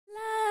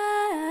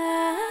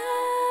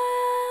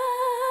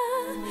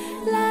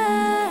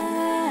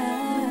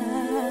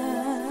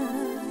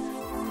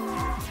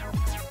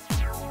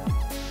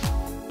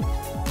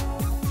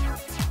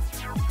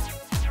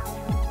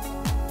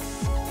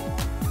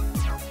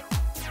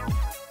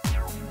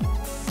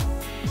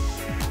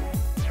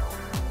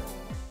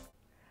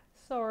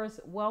viewers,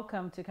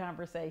 welcome to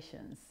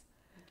Conversations.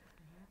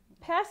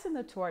 Passing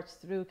the torch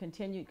through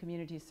continued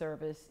community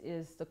service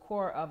is the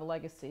core of a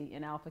legacy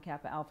in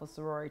Kappa Alpha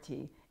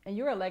Sorority. And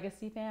you're a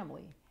legacy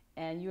family.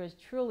 And you're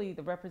truly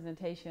the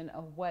representation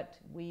of what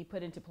we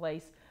put into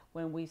place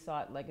when we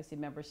sought legacy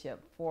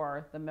membership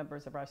for the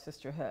members of our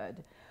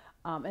sisterhood.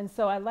 And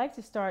so I'd like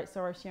to start,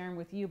 Sharon,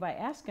 with you by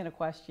asking a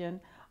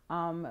question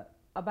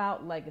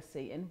about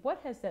legacy. And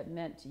what has that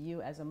meant to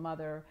you as a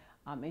mother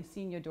and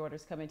seeing your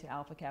daughters come into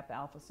Kappa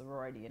Alpha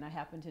Sorority? And I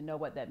happen to know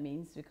what that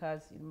means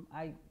because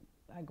I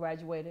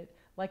graduated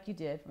like you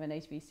did from an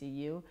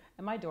HBCU,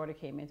 and my daughter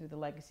came in through the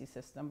legacy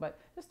system. But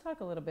just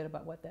talk a little bit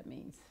about what that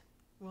means.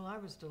 Well, I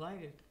was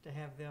delighted to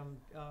have them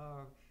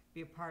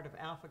be a part of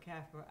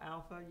Kappa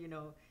Alpha. You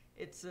know,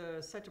 it's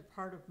such a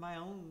part of my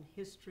own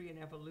history and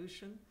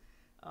evolution.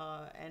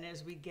 And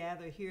as we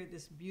gather here,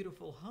 this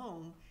beautiful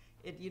home,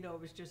 it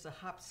was just a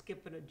hop,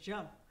 skip, and a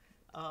jump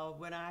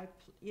when I,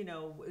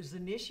 was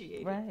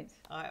initiated. Right.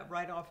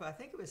 Right off, I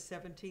think it was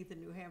 17th and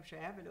New Hampshire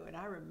Avenue, and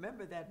I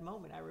remember that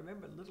moment. I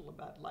remember little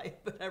about life,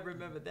 but I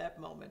remember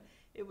that moment.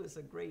 It was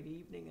a great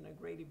evening and a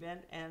great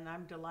event, and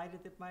I'm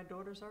delighted that my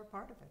daughters are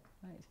part of it.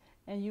 Right.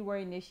 And you were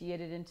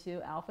initiated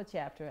into Alpha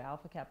Chapter,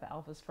 Kappa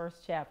Alpha's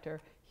first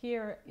chapter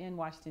here in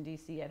Washington,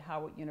 D.C. at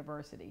Howard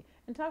University.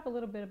 And talk a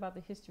little bit about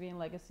the history and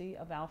legacy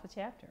of Alpha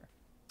Chapter.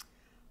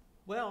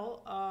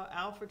 Well,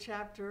 Alpha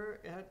Chapter,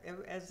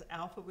 as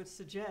Alpha would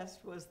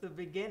suggest, was the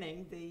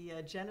beginning,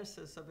 the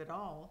genesis of it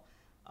all.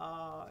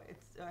 It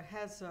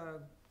has a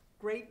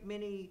great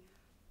many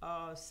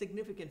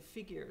significant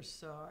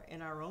figures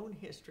in our own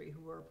history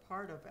who were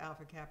part of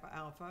Kappa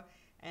Alpha,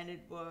 and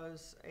it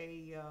was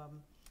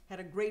had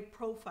a great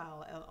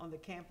profile on the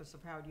campus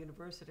of Howard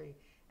University,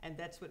 and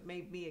that's what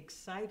made me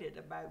excited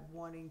about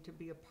wanting to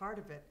be a part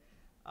of it.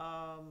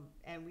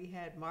 And we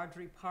had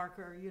Marjorie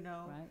Parker,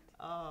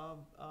 right.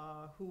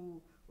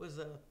 Who was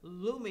a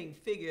looming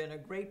figure and a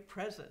great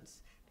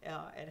presence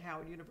at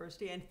Howard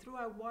University and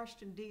throughout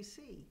Washington,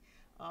 D.C.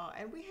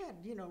 And we had,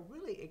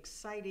 really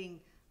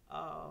exciting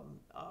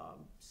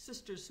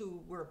sisters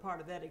who were a part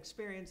of that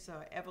experience,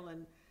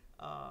 Evelyn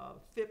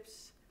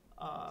Phipps,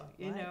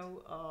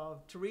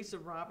 right. Teresa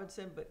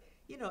Robinson, but,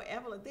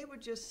 Evelyn, they were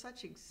just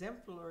such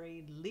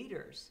exemplary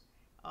leaders.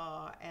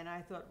 And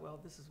I thought, well,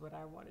 this is what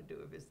I want to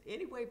do. If it's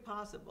any way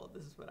possible,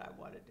 this is what I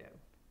want to do.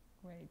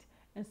 Great.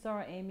 And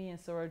Sarah Amy and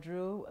Sarah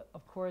Drew,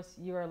 of course,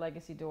 you are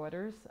legacy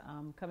daughters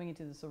coming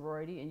into the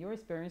sorority, and your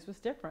experience was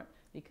different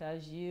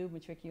because you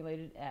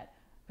matriculated at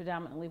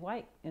predominantly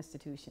white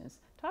institutions.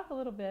 Talk a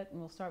little bit, and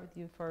we'll start with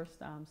you first,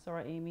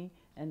 Sarah Amy,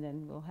 and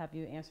then we'll have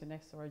you answer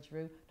next, Sarah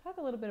Drew. Talk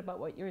a little bit about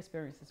what your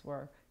experiences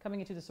were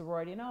coming into the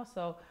sorority and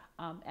also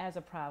as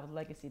a proud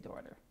legacy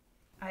daughter.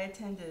 I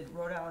attended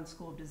Rhode Island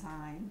School of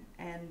Design,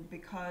 and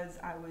because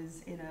I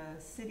was in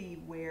a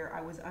city where I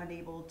was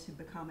unable to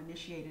become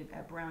initiated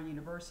at Brown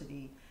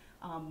University,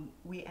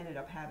 we ended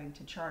up having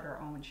to chart our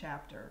own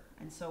chapter.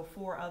 And so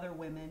 4 other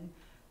women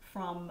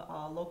from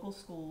local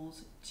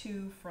schools,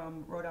 2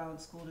 from Rhode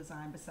Island School of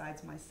Design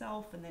besides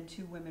myself, and then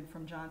 2 women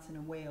from Johnson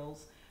and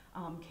Wales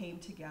came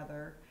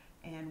together,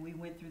 and we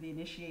went through the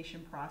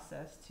initiation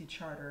process to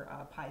charter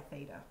Pi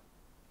Theta.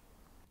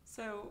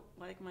 So,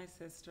 like my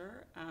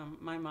sister,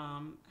 my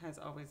mom has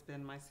always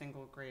been my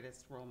single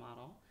greatest role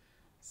model.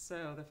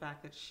 So the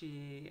fact that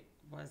she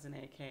was an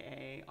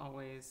AKA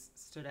always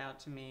stood out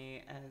to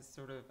me as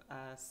sort of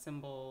a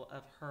symbol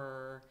of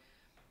her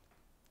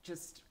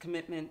just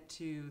commitment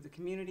to the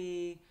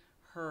community,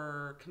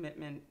 her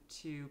commitment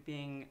to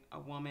being a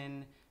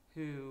woman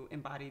who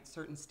embodied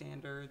certain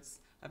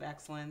standards of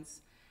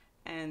excellence.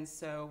 And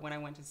so when I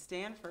went to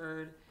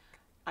Stanford,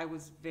 I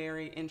was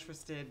very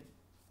interested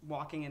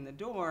walking in the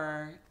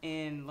door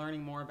in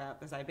learning more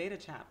about the Xi Beta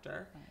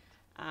chapter.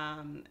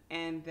 Right.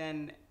 And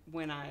then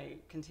when I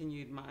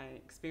continued my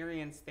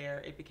experience there,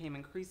 it became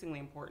increasingly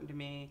important to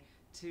me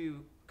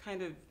to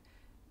kind of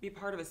be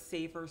part of a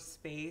safer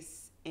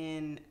space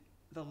in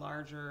the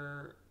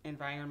larger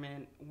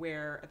environment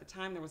where at the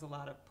time there was a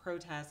lot of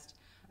protest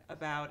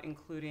about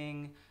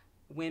including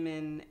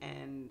women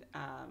and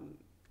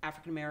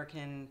African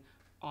American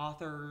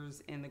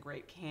authors in the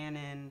great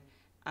canon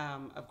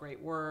of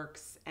great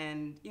works,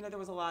 and there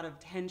was a lot of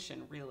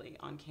tension really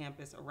on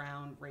campus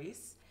around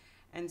race.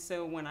 And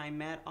so when I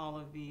met all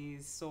of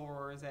these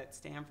sorors at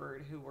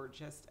Stanford who were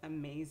just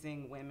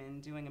amazing women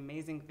doing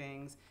amazing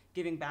things,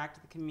 giving back to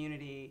the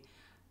community,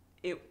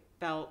 it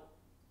felt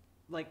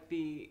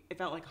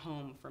like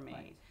home for me.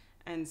 Right.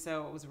 And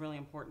so it was really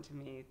important to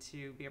me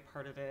to be a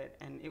part of it,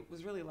 and it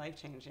was really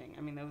life-changing.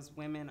 I mean, those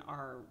women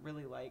are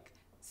really like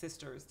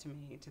sisters to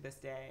me to this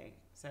day.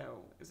 So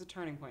it was a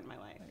turning point in my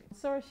life. Right.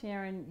 So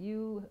Sharon,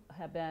 you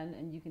have been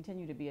and you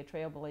continue to be a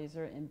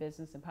trailblazer in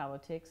business and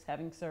politics,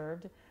 having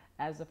served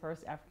as the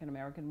first African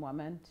American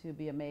woman to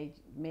be a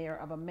mayor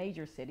of a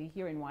major city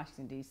here in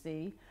Washington,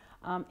 D.C.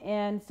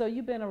 And so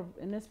you've been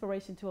an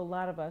inspiration to a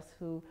lot of us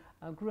who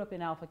grew up in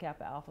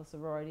Kappa Alpha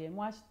Sorority and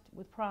watched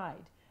with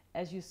pride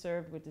as you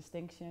served with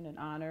distinction and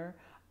honor,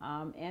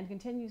 and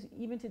continues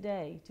even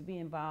today to be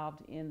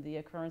involved in the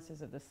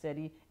occurrences of the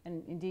city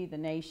and indeed the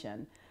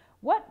nation.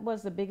 What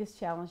was the biggest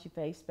challenge you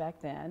faced back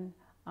then?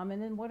 And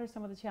then what are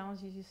some of the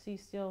challenges you see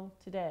still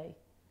today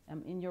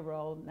in your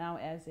role now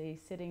as a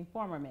sitting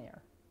former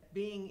mayor?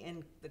 Being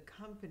in the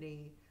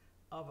company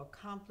of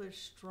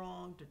accomplished,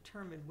 strong,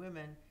 determined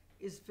women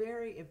is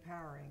very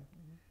empowering.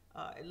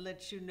 It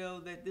lets you know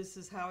that this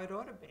is how it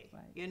ought to be,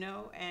 Right. you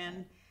know,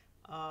 and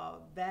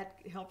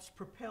that helps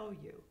propel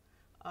you.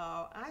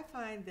 I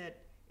find that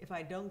if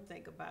I don't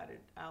think about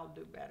it, I'll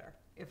do better.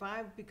 If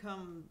I've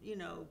become, you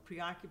know,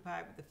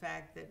 preoccupied with the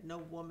fact that no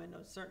woman,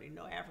 or certainly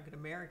no African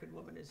American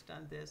woman has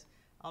done this,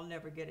 I'll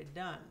never get it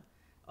done.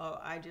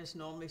 I just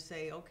normally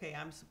say, okay,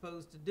 I'm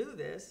supposed to do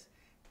this,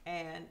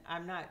 and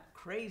I'm not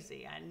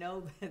crazy. I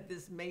know that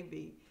this may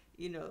be,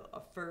 you know,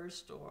 a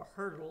first or a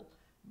hurdle,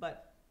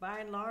 but by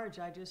and large,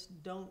 I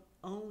just don't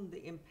own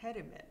the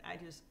impediment. I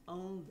just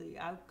own the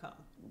outcome.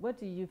 What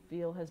do you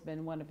feel has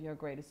been one of your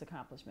greatest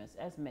accomplishments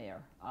as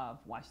mayor of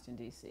Washington,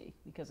 D.C.?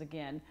 Because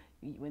again,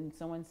 when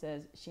someone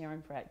says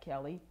Sharon Pratt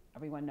Kelly,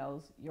 everyone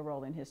knows your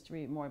role in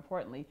history. More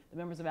importantly, the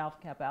members of Alpha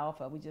Kappa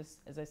Alpha, we just,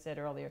 as I said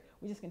earlier,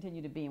 we just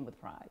continue to beam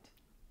with pride.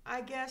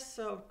 I guess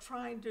so,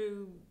 trying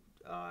to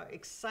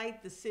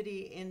excite the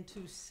city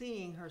into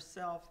seeing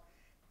herself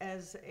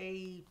as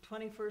a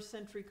 21st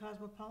century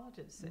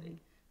cosmopolitan city.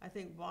 I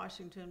think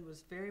Washington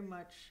was very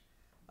much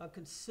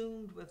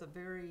consumed with a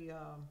very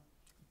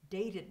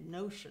dated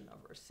notion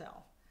of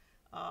herself.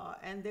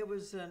 And there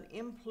was an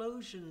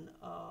implosion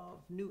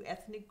of new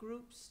ethnic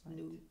groups,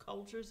 new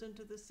cultures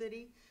into the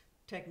city.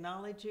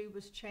 Technology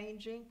was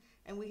changing,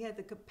 and we had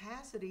the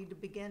capacity to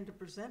begin to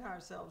present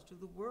ourselves to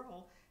the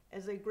world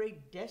as a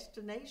great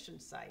destination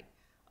site.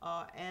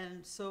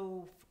 And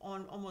so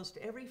on almost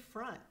every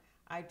front,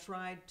 I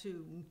tried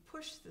to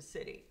push the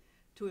city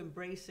to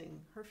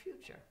embracing her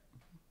future.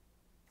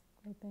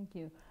 Great, thank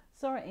you.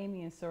 Sora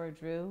Amy and Sora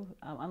Drew,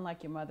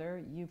 unlike your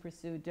mother, you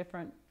pursued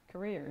different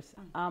careers.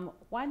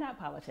 Why not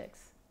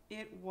politics?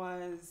 It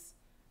was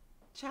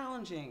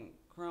challenging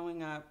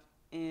growing up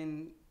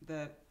in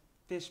the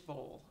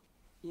fishbowl,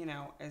 you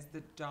know, as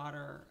the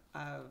daughter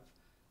of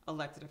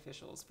elected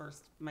officials.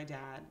 First, my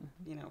dad,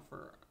 you know,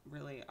 for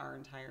really our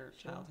entire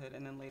childhood,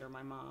 and then later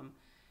my mom.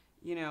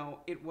 You know,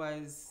 it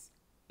was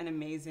an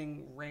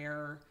amazing,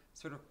 rare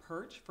sort of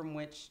perch from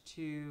which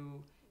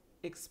to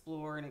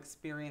explore and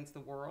experience the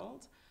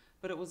world,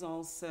 but it was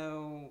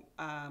also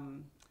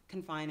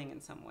confining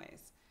in some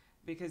ways,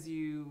 because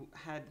you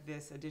had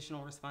this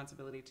additional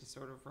responsibility to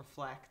sort of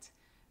reflect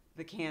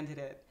the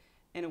candidate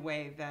in a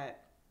way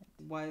that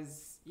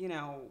was, you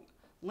know,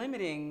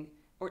 limiting,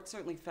 or it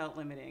certainly felt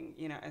limiting,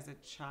 you know, as a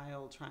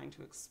child trying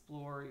to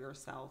explore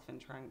yourself and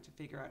trying to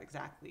figure out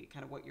exactly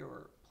kind of what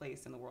your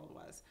place in the world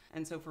was.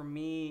 And so for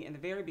me, in the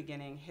very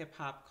beginning, hip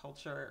hop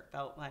culture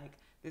felt like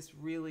this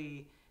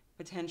really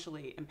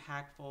potentially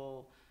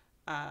impactful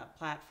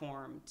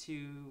platform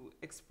to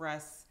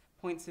express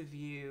points of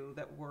view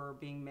that were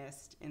being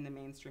missed in the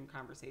mainstream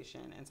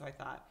conversation. And so I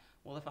thought,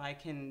 well, if I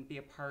can be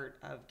a part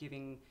of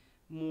giving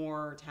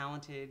more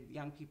talented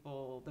young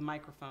people the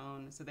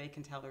microphone so they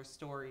can tell their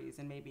stories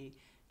and maybe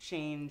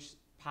change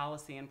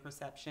policy and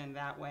perception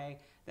that way,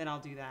 then I'll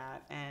do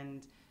that.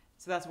 And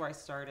so that's where I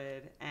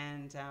started.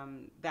 And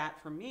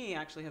that for me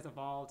actually has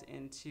evolved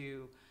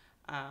into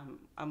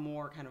a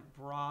more kind of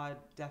broad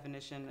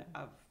definition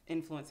of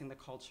influencing the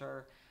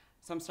culture.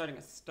 So I'm starting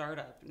a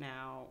startup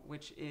now,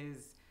 which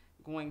is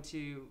going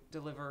to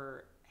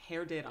deliver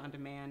hair did on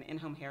demand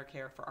in-home hair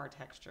care for our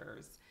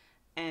textures.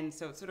 And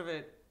so it's sort of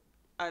a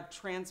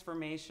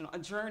transformational, a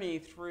journey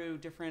through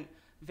different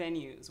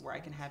venues where I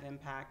can have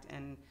impact.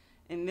 And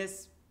in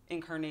this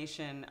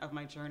incarnation of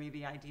my journey,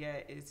 the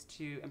idea is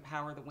to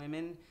empower the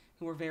women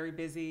who are very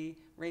busy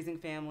raising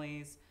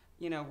families,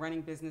 you know,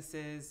 running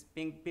businesses,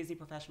 being busy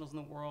professionals in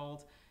the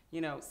world,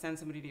 you know, send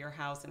somebody to your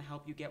house and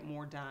help you get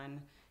more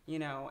done, you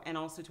know, and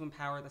also to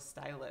empower the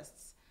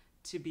stylists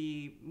to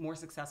be more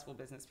successful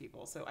business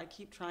people. So I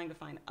keep trying to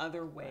find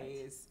other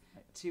ways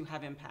to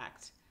have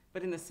impact,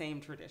 but in the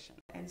same tradition.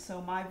 And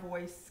so my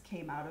voice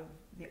came out of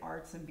the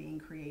arts and being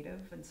creative,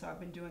 and so I've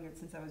been doing it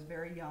since I was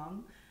very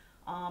young.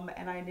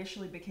 And I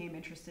initially became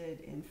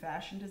interested in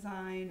fashion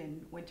design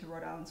and went to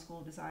Rhode Island School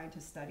of Design to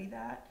study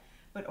that.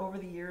 But over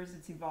the years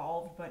it's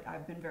evolved, but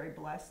I've been very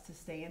blessed to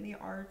stay in the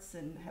arts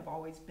and have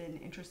always been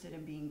interested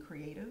in being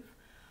creative.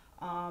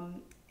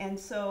 And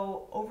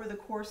so over the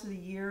course of the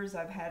years,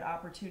 I've had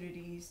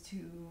opportunities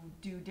to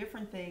do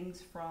different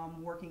things,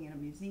 from working in a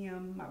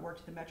museum. I worked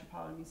at the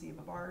Metropolitan Museum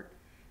of Art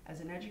as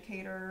an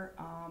educator.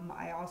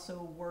 I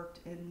also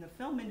worked in the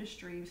film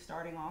industry,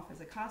 starting off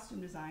as a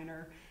costume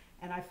designer,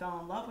 and I fell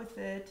in love with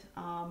it,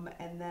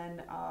 and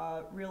then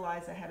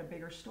realized I had a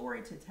bigger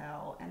story to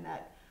tell, and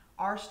that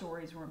our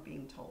stories weren't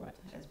being told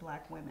as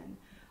Black women.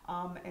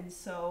 And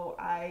so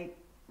I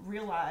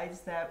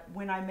realized that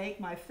when I make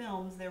my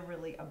films, they're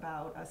really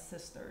about us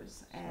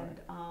sisters.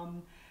 And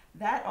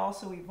That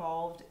also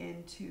evolved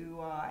into,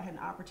 I had an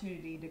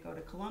opportunity to go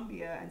to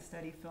Columbia and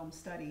study film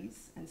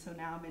studies, and so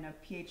now I'm in a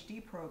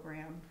PhD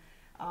program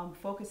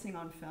focusing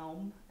on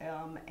film,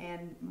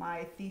 and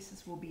my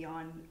thesis will be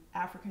on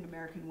African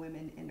American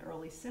women in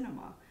early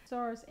cinema.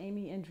 Stars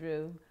Amy and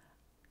Drew,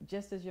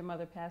 just as your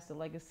mother passed the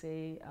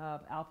legacy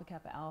of Alpha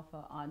Kappa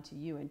Alpha on to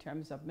you in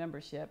terms of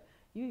membership,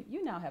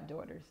 you now have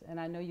daughters, and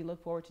I know you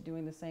look forward to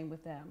doing the same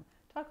with them.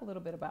 Talk a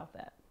little bit about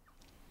that.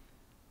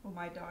 Well,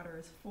 my daughter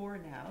is 4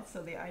 now,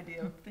 so the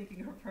idea of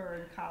thinking of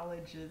her in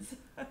college is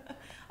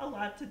a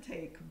lot to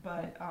take,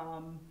 but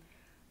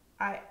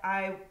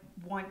I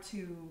want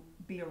to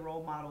be a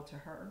role model to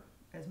her,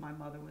 as my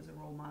mother was a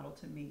role model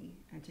to me,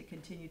 and to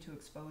continue to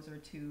expose her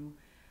to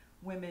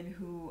women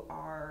who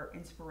are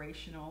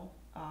inspirational,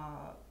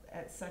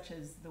 such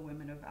as the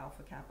women of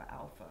Alpha Kappa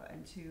Alpha,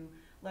 and to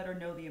let her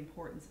know the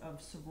importance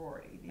of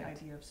sorority, the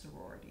idea of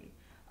sorority.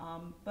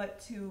 But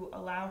to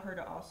allow her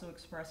to also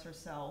express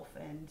herself,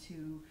 and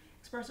to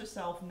express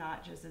herself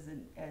not just as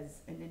an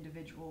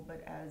individual,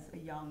 but as a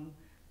young,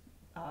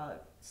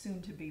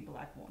 soon-to-be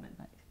Black woman.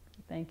 Right.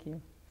 Thank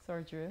you.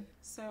 Sorry, Drew.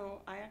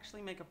 So I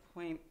actually make a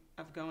point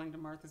of going to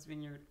Martha's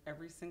Vineyard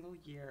every single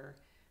year,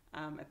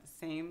 at the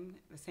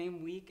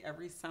same week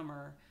every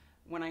summer,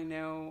 when I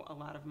know a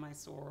lot of my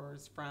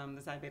sorors from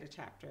the Xi Beta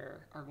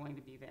chapter are going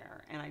to be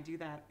there. And I do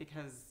that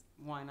because,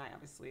 one, I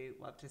obviously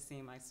love to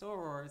see my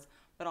sorors,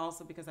 but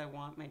also because I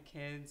want my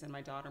kids, and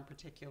my daughter in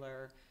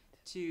particular,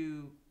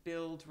 to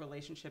build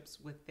relationships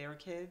with their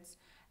kids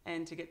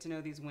and to get to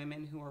know these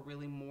women who are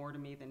really more to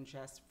me than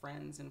just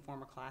friends and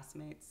former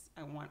classmates.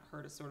 I want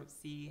her to sort of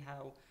see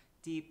how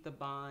deep the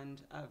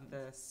bond of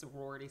the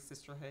sorority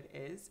sisterhood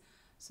is,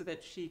 so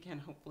that she can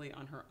hopefully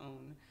on her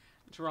own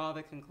draw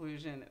the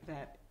conclusion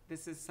that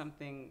this is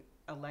something,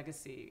 a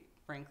legacy,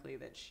 frankly,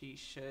 that she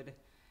should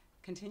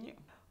continue.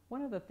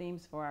 One of the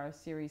themes for our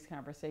series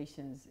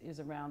conversations is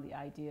around the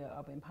idea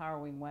of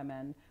empowering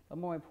women, but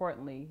more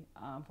importantly,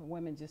 for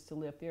women just to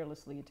live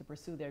fearlessly and to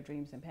pursue their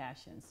dreams and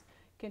passions.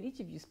 Can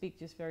each of you speak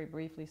just very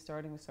briefly,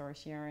 starting with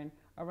Sharon,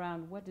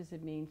 around what does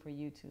it mean for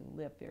you to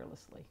live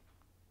fearlessly?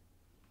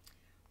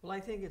 Well, I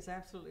think it's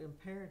absolutely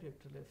imperative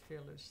to live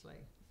fearlessly.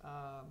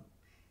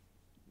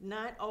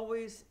 Not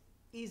always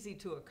easy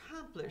to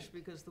accomplish,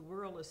 because the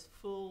world is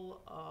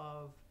full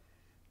of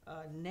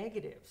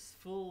negatives,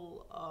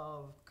 full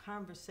of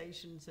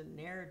conversations and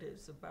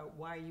narratives about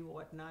why you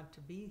ought not to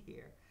be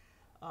here.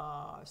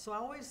 So I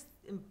always,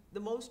 the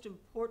most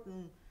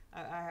important,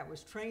 I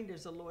was trained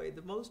as a lawyer,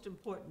 the most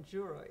important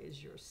juror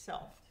is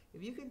yourself.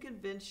 If you can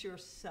convince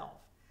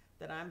yourself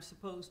that I'm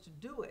supposed to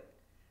do it,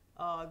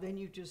 then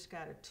you just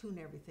got to tune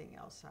everything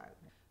else out.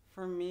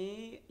 For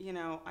me,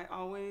 I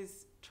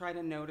always try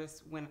to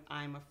notice when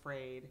I'm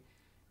afraid,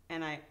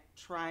 and I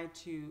try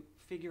to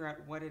figure out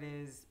what it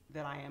is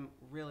that I am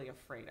really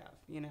afraid of.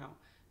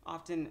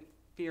 Often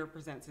fear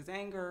presents as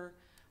anger,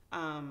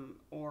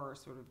 or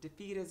sort of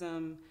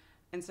defeatism.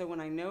 And so when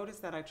I notice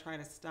that, I try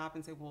to stop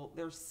and say, well,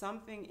 there's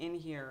something in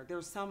here.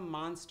 There's some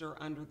monster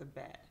under the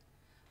bed.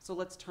 So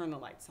let's turn the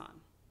lights on.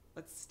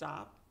 Let's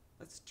stop.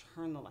 Let's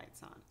turn the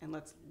lights on, and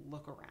let's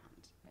look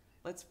around.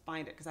 Let's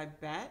find it, because I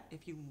bet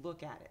if you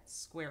look at it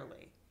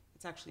squarely,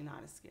 it's actually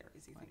not as scary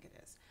as you think it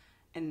is.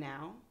 And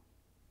now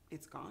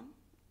it's gone.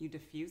 You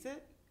diffuse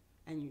it,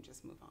 and you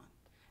just move on.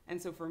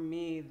 And so for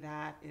me,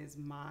 that is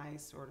my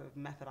sort of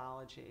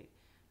methodology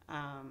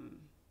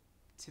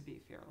to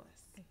be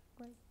fearless. Okay,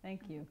 great.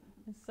 Thank you.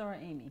 And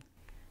Amy.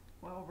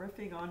 Well,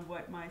 riffing on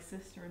what my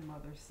sister and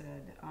mother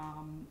said,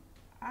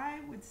 I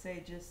would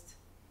say just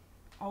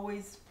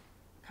always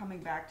coming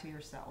back to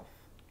yourself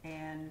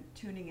and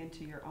tuning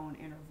into your own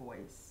inner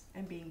voice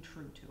and being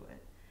true to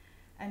it,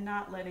 and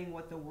not letting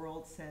what the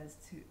world says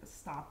to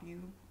stop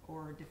you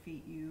or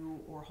defeat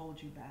you or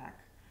hold you back.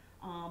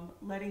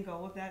 Letting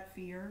go of that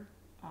fear,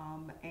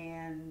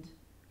 and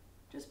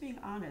just being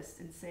honest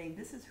and saying,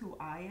 this is who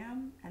I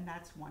am, and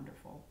that's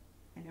wonderful,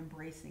 and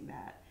embracing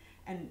that,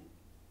 and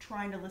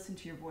trying to listen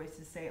to your voice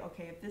to say,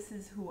 okay, if this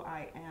is who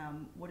I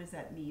am, what does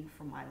that mean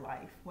for my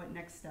life? What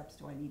next steps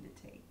do I need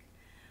to take?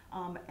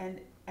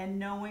 And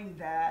knowing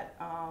that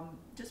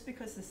just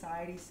because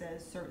society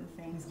says certain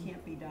things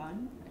can't be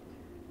done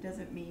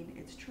doesn't mean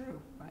it's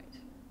true. Right.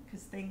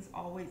 Because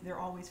they're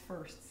always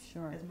firsts,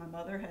 Sure. as my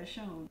mother has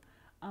shown.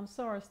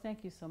 Soros,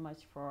 thank you so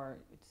much for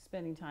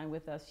spending time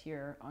with us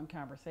here on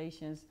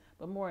Conversations,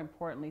 but more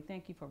importantly,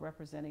 thank you for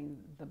representing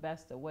the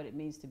best of what it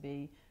means to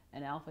be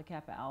an Alpha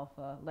Kappa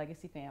Alpha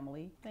legacy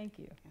family. Thank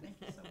you. Thank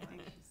you so much.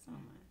 Thank you so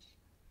much.